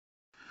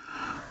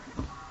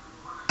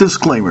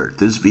Disclaimer,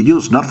 this video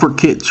is not for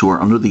kids who are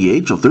under the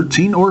age of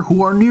 13 or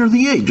who are near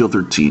the age of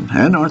 13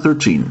 and are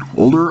 13.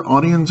 Older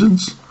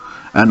audiences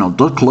and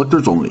adult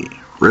collectors only.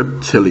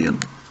 Reptilian.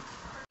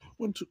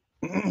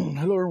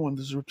 Hello everyone,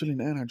 this is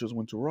Reptilian and I just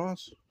went to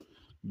Ross.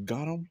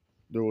 Got them.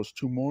 There was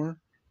two more.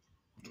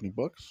 $20.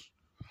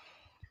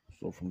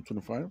 So from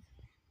 25.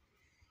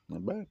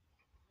 Not bad.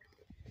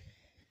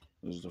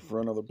 This is the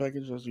front of the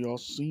package as you all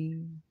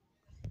seen.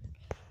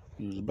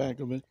 Here's the back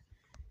of it.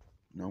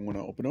 Now I'm going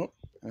to open up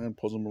and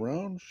pose them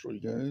around, show you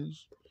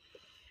guys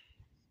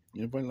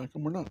if I like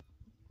them or not.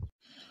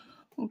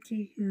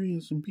 Okay, here he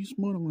is in beast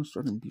mode. I'm going to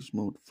start in beast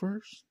mode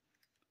first.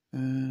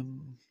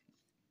 And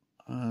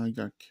I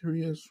got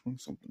curious when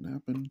something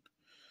happened.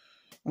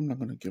 I'm not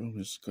going to give him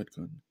his scud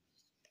gun.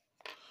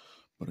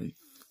 But I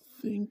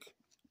think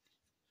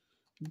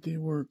they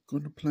were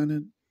going to plan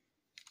it.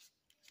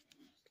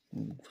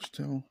 Just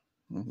tell.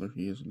 Oh, there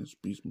he is in his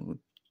beast mode.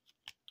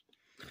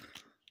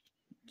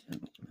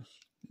 Can't open his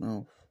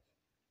mouth.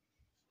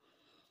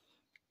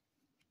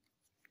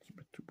 It's a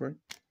bit too bright.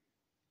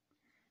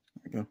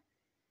 There we go.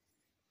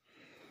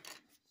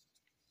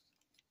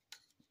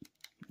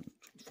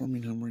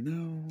 Transforming him right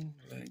now.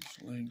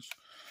 Legs.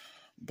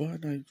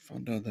 But I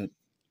found out that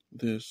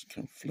this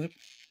can flip.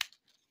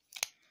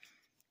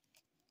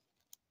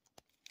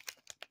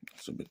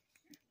 It's a bit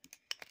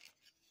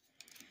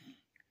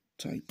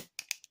tight.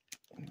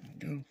 There we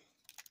go.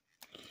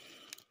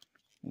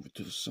 Move it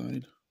to the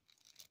side.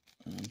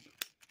 And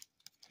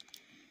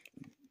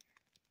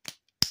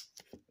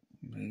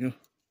there you go.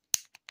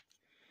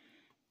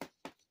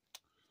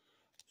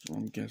 So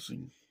I'm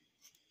guessing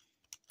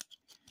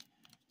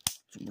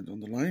somewhere down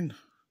the line.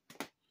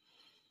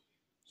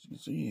 So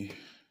let's see.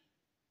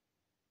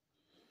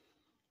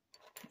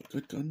 A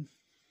good gun.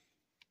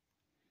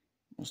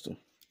 Must have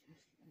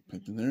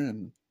packed in there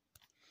and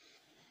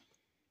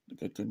the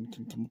good gun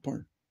can come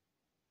apart.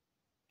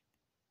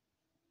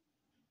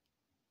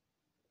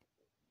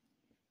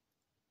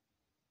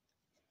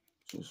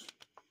 So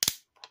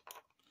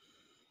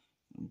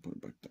I'm put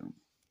it back down.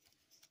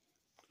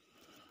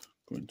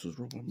 Go into his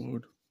robot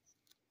mode.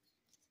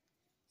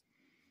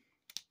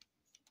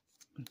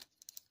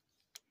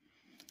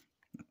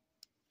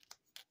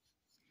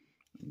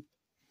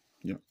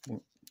 Yeah,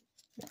 what?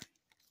 Why?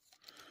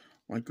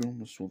 Why go on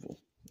the swivel?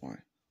 Why?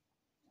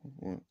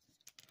 What?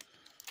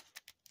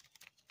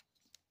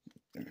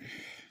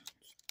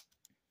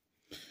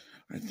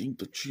 I think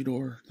the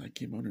Cheetor that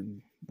came out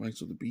in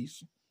Rise of the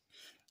Beast,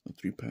 a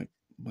 3-pack,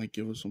 might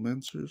give us some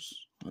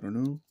answers. I don't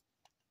know.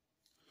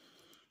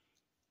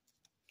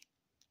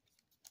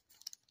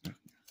 I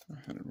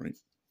had it right.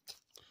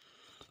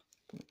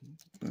 Put it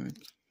back.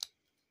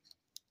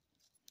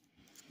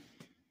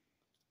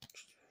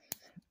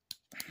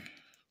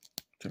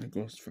 Trying to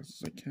go as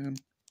fast as I can.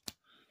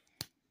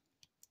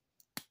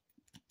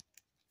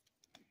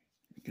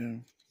 There we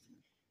go.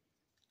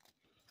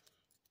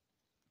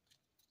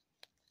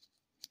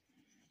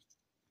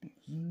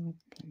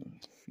 Pull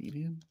the feet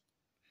in.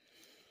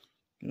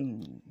 Go.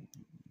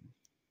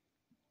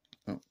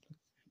 Oh,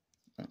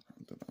 that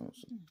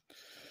was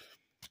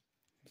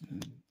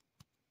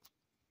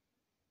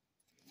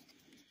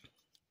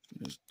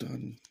it's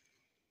done.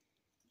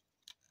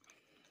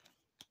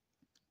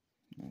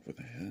 Over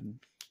the head.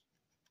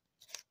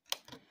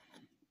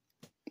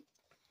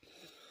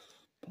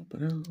 Pop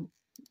it out.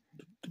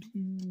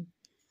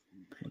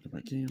 Plug it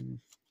back in.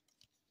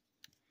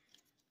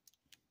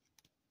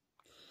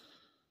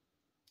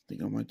 I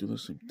think I might do the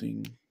same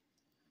thing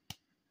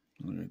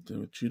like I did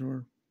with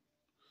Cheetor.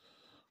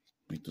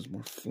 Make this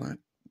more flat.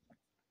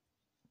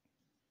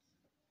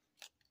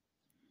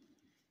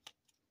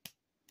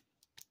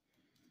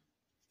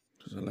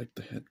 Because I like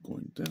the head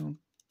going down.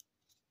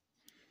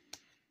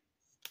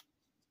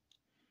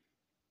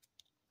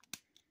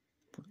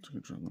 For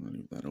Tigertron, I'm going to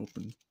leave that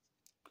open.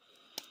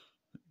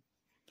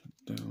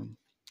 Down.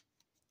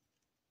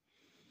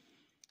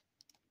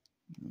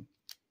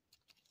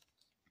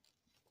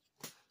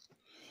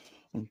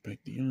 Unpack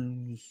the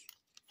arms.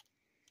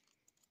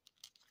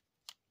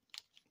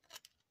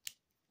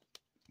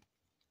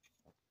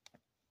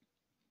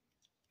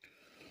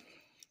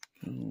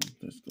 Oh,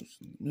 this goes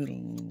in the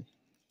middle.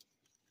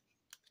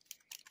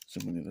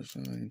 Same on the other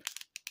side.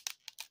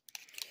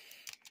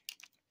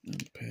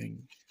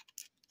 Unpeg.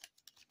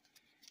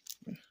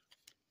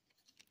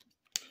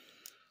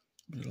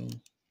 Middle.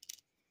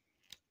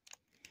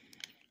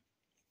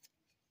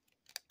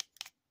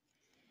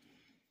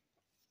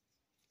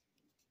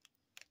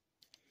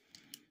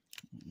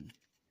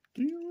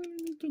 Do you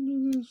really need to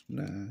do this?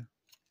 Nah.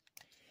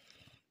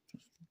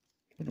 Just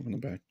put them in the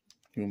back.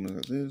 Give them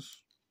like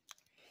this.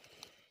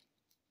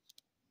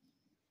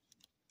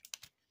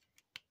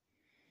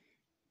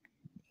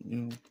 You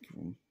know, give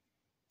them.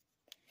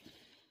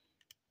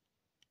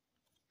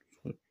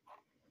 Flip.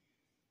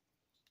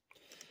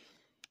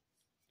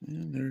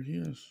 And there he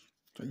is.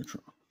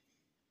 Tigertron.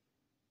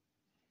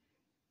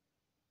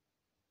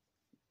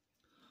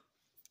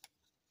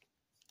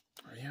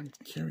 I am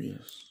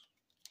curious.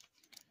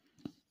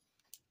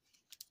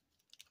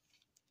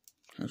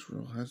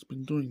 Hasbro has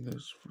been doing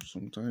this for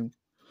some time,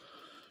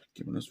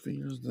 giving us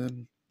figures,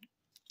 then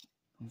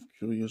a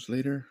few years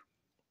later,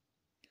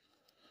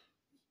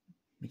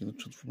 making the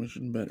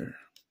transformation better.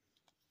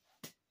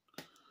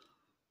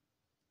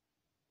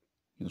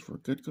 As for a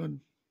good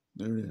gun,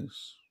 there it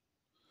is.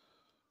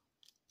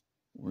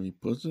 Where he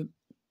puts it,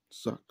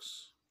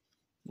 sucks.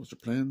 What's your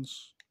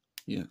plans?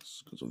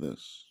 Yes, because of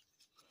this.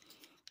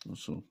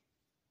 Also,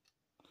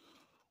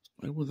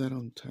 why was that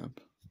on tab?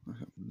 I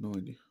have no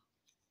idea.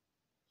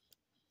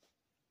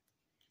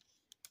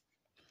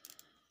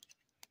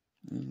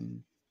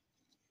 And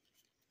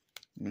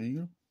there you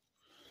go.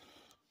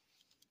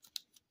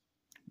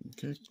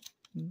 Okay.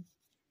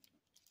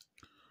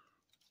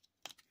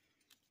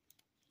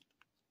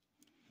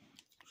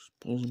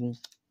 Disposable.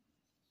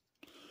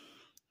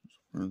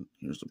 And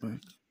here's the back.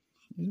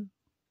 Yeah,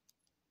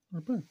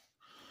 not bad.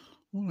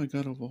 All I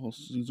got of all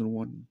season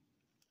 1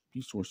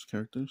 Beast Wars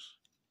characters: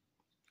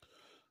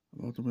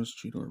 Optimus,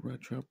 Cheetor,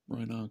 Rat Trap,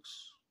 Rhinox,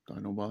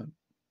 Dinobot,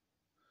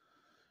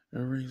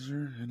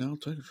 Eraser, and now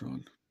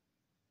Tigertron.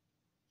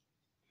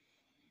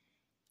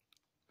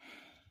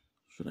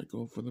 Should I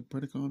go for the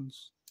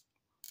Predacons?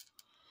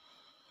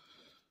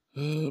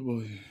 Oh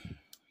boy, I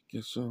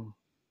guess so.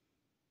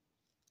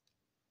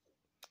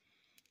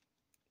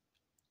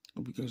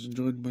 Hope you guys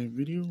enjoyed my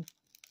video.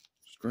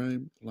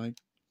 Subscribe, like,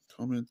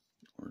 comment,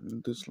 or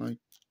dislike.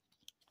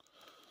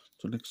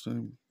 Till next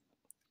time,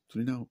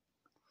 tuning out.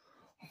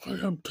 I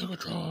am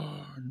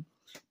Tigertron.